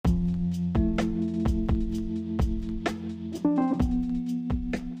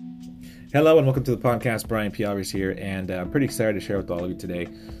Hello and welcome to the podcast. Brian P. Alvarez here, and I'm pretty excited to share with all of you today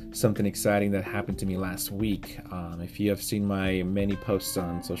something exciting that happened to me last week. If you have seen my many posts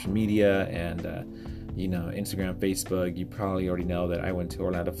on social media and Instagram, Facebook, you probably already know that I went to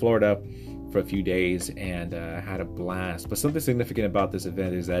Orlando, Florida for a few days and I had a blast. But something significant about this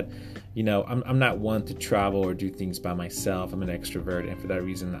event is that, I'm not one to travel or do things by myself. I'm an extrovert, and for that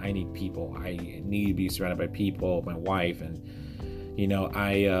reason, I need people. I need to be surrounded by people, my wife, and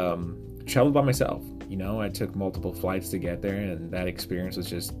I traveled by myself. I took multiple flights to get there, and that experience was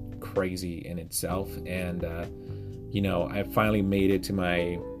just crazy in itself. And I finally made it to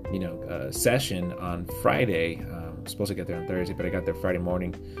my session on Friday. I was supposed to get there on Thursday, but I got there Friday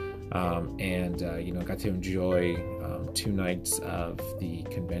morning, and got to enjoy 2 nights of the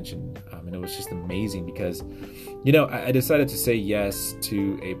convention, and it was just amazing because I decided to say yes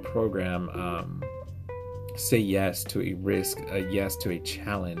to a program, say yes to a risk, yes to a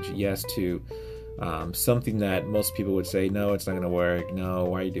challenge, yes to something that most people would say, no, it's not going to work. No,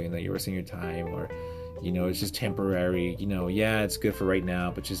 why are you doing that? You're wasting your time. Or, it's just temporary. Yeah, it's good for right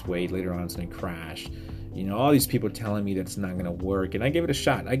now, but just wait. Later on, it's going to crash. All these people telling me that it's not going to work. And I gave it a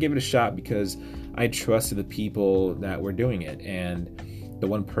shot. I gave it a shot because I trusted the people that were doing it. And the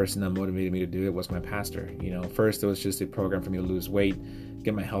one person that motivated me to do it was my pastor. First, it was just a program for me to lose weight,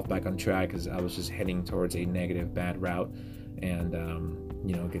 get my health back on track, because I was just heading towards a negative, bad route, and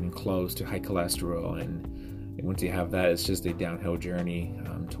getting close to high cholesterol. And once you have that, it's just a downhill journey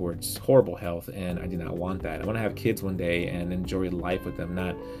towards horrible health, and I do not want that. I want to have kids one day and enjoy life with them,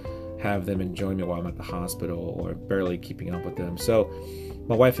 not have them enjoy me while I'm at the hospital or barely keeping up with them. So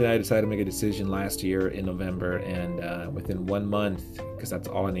my wife and I decided to make a decision last year in November, and within 1 month, because that's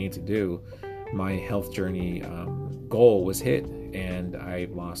all I needed to do, my health journey goal was hit, and I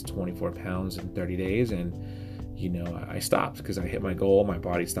lost 24 pounds in 30 days. And I stopped because I hit my goal. My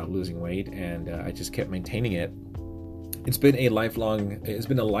body stopped losing weight, and I just kept maintaining it. It's been a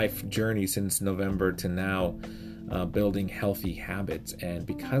life journey since November to now, building healthy habits. And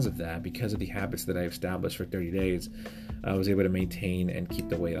because of the habits that I established for 30 days, I was able to maintain and keep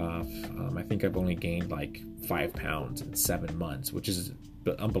the weight off. I think I've only gained like 5 pounds in 7 months, which is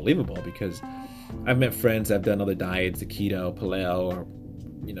unbelievable, because I've met friends that have done other diets, the keto, paleo, or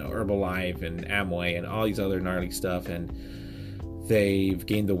Herbalife and Amway and all these other gnarly stuff, and they've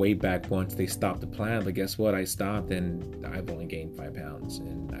gained the weight back once they stopped the plan. But guess what? I stopped and I've only gained 5 pounds,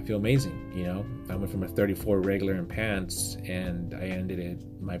 and I feel amazing. I went from a 34 regular in pants, and I ended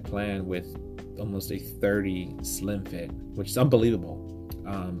my plan with almost a 30 slim fit, which is unbelievable.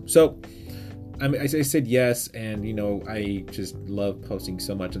 I said yes, and I just love posting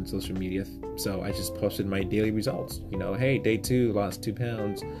so much on social media. So I just posted my daily results. Hey, day 2, lost 2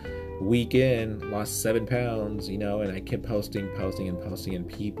 pounds. Weekend, lost 7 pounds. And I kept posting, and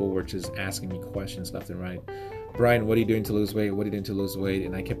people were just asking me questions left and right. Brian, what are you doing to lose weight? What are you doing to lose weight?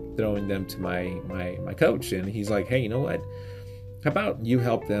 And I kept throwing them to my coach, and he's like, hey, you know what? How about you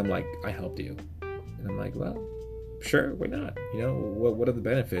help them like I helped you? And I'm like, well, sure, why not? What are the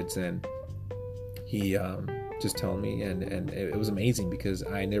benefits? And he just told me, and it was amazing, because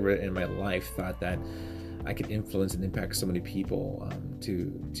I never in my life thought that I could influence and impact so many people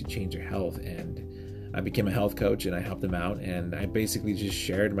to change their health. And I became a health coach, and I helped them out, and I basically just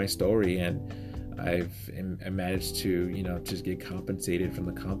shared my story, and I managed to just get compensated from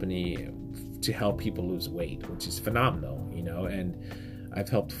the company to help people lose weight, which is phenomenal. And I've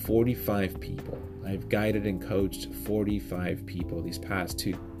helped 45 people. I've guided and coached 45 people these past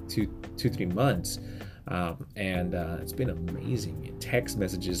 2-3 months, and it's been amazing. Text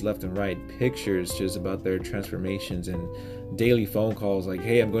messages left and right, pictures just about their transformations, and daily phone calls like,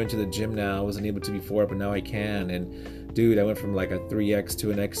 hey, I'm going to the gym now. I wasn't able to before, but now I can. And dude, I went from like a 3X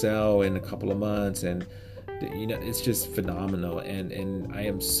to an XL in a couple of months, and it's just phenomenal. And I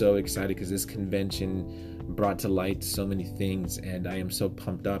am so excited because this convention brought to light so many things, and I am so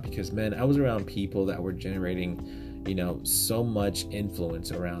pumped up because, man, I was around people that were generating so much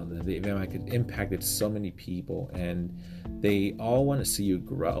influence around them. The event impacted so many people, and they all want to see you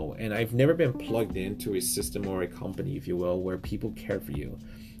grow. And I've never been plugged into a system or a company, if you will, where people care for you.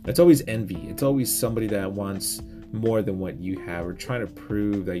 It's always envy. It's always somebody that wants more than what you have, or trying to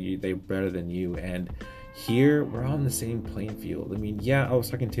prove that they're better than you. And here, we're all in the same playing field. I mean, yeah, I was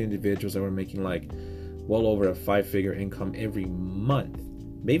talking to individuals that were making like well over a 5-figure income every month,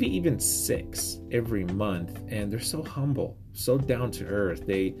 maybe even 6 every month, and they're so humble, so down to earth.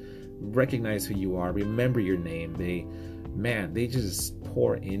 They recognize who you are, remember your name. They just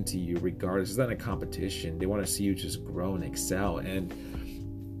pour into you regardless. It's not a competition. They want to see you just grow and excel. And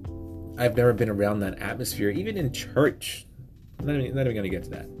I've never been around that atmosphere, even in church. I'm not even going to get to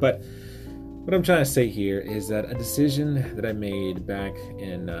that. But what I'm trying to say here is that a decision that I made back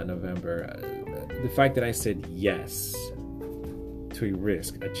in November, the fact that I said yes to a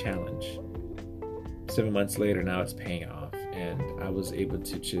risk, a challenge, 7 months later, now it's paying off, and I was able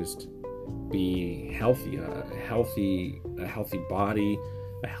to just be healthy, a healthy body,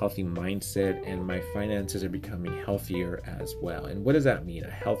 a healthy mindset, and my finances are becoming healthier as well. And what does that mean?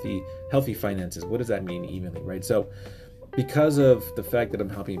 A healthy finances. What does that mean evenly, right? So because of the fact that I'm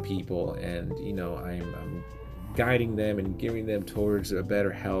helping people and, I'm guiding them and gearing them towards a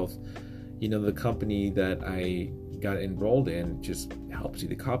better health, the company that I got enrolled in just helps you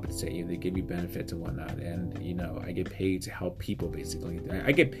to compensate you. They give you benefits and whatnot. And, I get paid to help people, basically.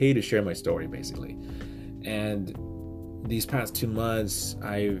 I get paid to share my story, basically. And these past 2 months,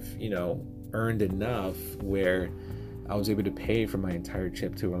 I've, earned enough where I was able to pay for my entire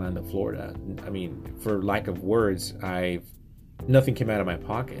trip to Orlando, Florida. I mean, for lack of words, nothing came out of my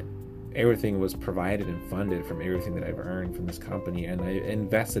pocket. Everything was provided and funded from everything that I've earned from this company, and I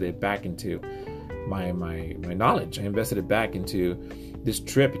invested it back into my knowledge. I invested it back into this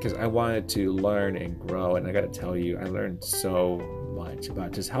trip because I wanted to learn and grow. And I got to tell you, I learned so much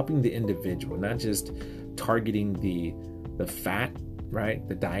about just helping the individual, not just targeting the fat, right?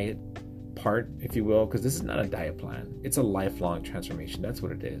 The diet part, if you will, because this is not a diet plan. It's a lifelong transformation. That's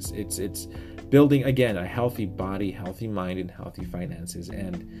what it is. It's building, again, a healthy body, healthy mind, and healthy finances.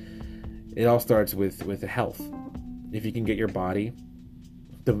 And it all starts with the health. If you can get your body,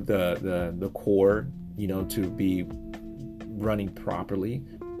 the core, to be running properly,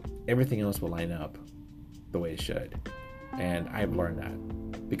 everything else will line up the way it should. And I've learned that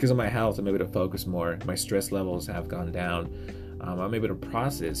because of my health. I'm able to focus more. My stress levels have gone down. I'm able to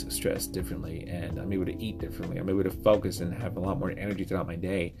process stress differently, and I'm able to eat differently. I'm able to focus and have a lot more energy throughout my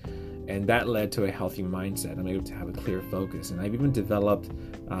day. And that led to a healthy mindset. I'm able to have a clear focus. And I've even developed,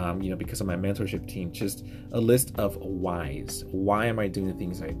 because of my mentorship team, just a list of whys. Why am I doing the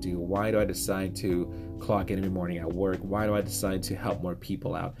things I do? Why do I decide to clock in every morning at work? Why do I decide to help more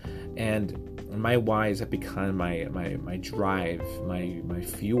people out? And my whys have become my drive, my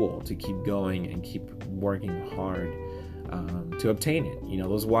fuel to keep going and keep working hard to obtain it.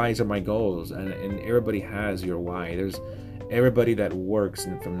 Those whys are my goals, and everybody has your why. Everybody that works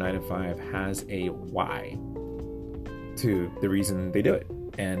from 9 to 5 has a why to the reason they do it.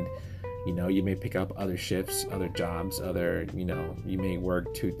 And, you may pick up other shifts, other jobs, you may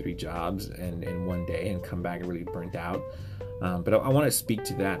work 2-3 jobs in one day and come back really burnt out. But I want to speak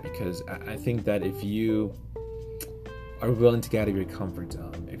to that because I think that if you are willing to get out of your comfort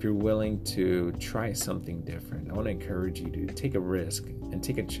zone, if you're willing to try something different, I want to encourage you to take a risk and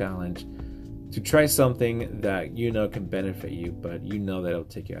take a challenge to try something that can benefit you, but that it'll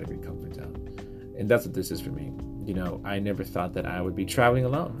take you out of your comfort zone. And that's what this is for me. I never thought that I would be traveling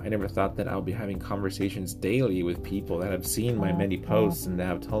alone. I never thought that I'll be having conversations daily with people that have seen my many posts and that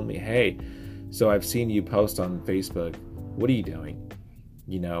have told me, hey, so I've seen you post on Facebook. What are you doing?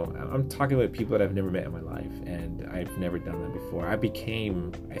 I'm talking with people that I've never met in my life, and I've never done that before. I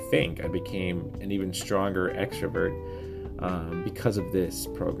became an even stronger extrovert because of this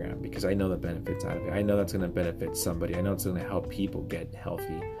program, because I know the benefits out of it. I know that's going to benefit somebody. I know it's going to help people get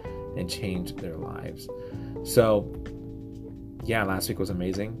healthy and change their lives. So, yeah, last week was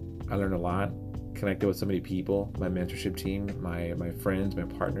amazing. I learned a lot, connected with so many people, my mentorship team, my friends, my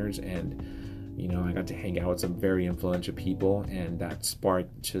partners, and I got to hang out with some very influential people, and that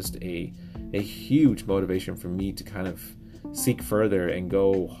sparked just a huge motivation for me to kind of seek further and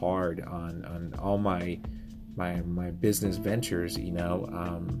go hard on all my business ventures,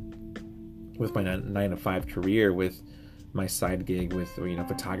 with my 9 to 5 career, with my side gig with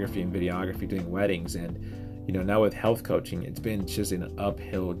photography and videography, doing weddings, and now with health coaching. It's been just an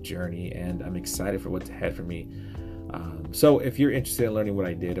uphill journey, and I'm excited for what's ahead for me. So if you're interested in learning what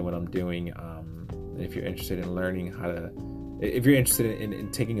I did and what I'm doing, if you're interested in learning if you're interested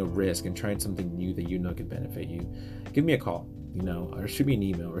in taking a risk and trying something new that can benefit you, give me a call, or shoot me an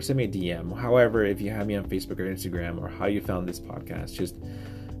email or send me a DM. However, if you have me on Facebook or Instagram, or how you found this podcast, just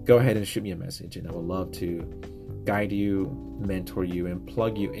go ahead and shoot me a message, and I would love to guide you, mentor you, and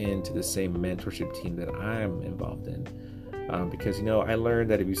plug you into the same mentorship team that I'm involved in. Because, I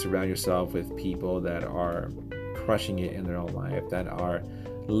learned that if you surround yourself with people that are crushing it in their own life, that are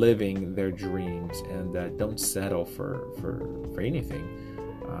living their dreams, and that don't settle for anything,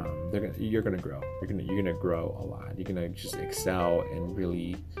 you're gonna grow. You're gonna grow a lot. You're gonna just excel and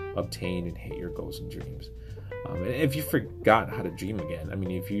really obtain and hit your goals and dreams. And if you forgot how to dream again,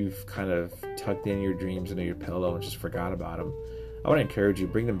 if you've kind of tucked in your dreams under your pillow and just forgot about them, I want to encourage you,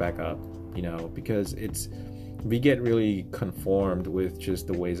 bring them back up, because we get really conformed with just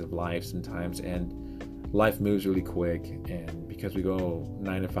the ways of life sometimes, and life moves really quick. And because we go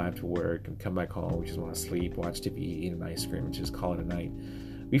 9 to 5 to work and come back home, we just want to sleep, watch TV, eat an ice cream, and just call it a night.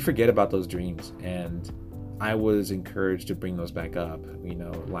 We forget about those dreams. And I was encouraged to bring those back up,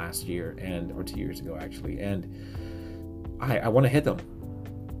 last year or 2 years ago actually. And I want to hit them.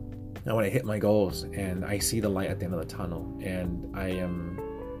 I want to hit my goals, and I see the light at the end of the tunnel, and I am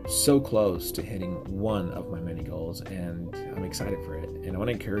so close to hitting one of my many goals, and I'm excited for it. And I want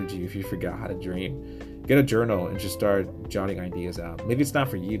to encourage you, if you forgot how to dream, get a journal and just start jotting ideas out. Maybe it's not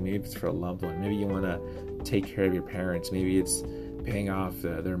for you, maybe it's for a loved one. Maybe you want to take care of your parents. Maybe it's paying off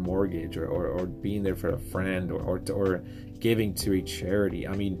their mortgage, or being there for a friend, or giving to a charity.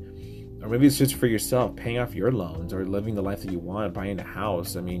 Or maybe it's just for yourself, paying off your loans, or living the life that you want, buying a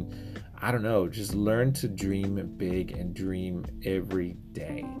house. I don't know, just learn to dream big and dream every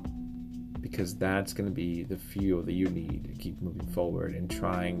day, because that's going to be the fuel that you need to keep moving forward and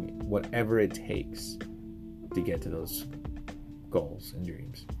trying whatever it takes to get to those goals and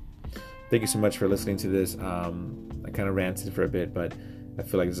dreams. Thank you so much for listening to this. I kind of ranted for a bit, but I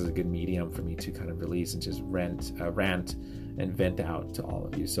feel like this is a good medium for me to kind of release and just rant and vent out to all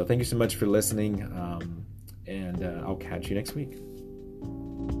of you. So thank you so much for listening, and I'll catch you next week.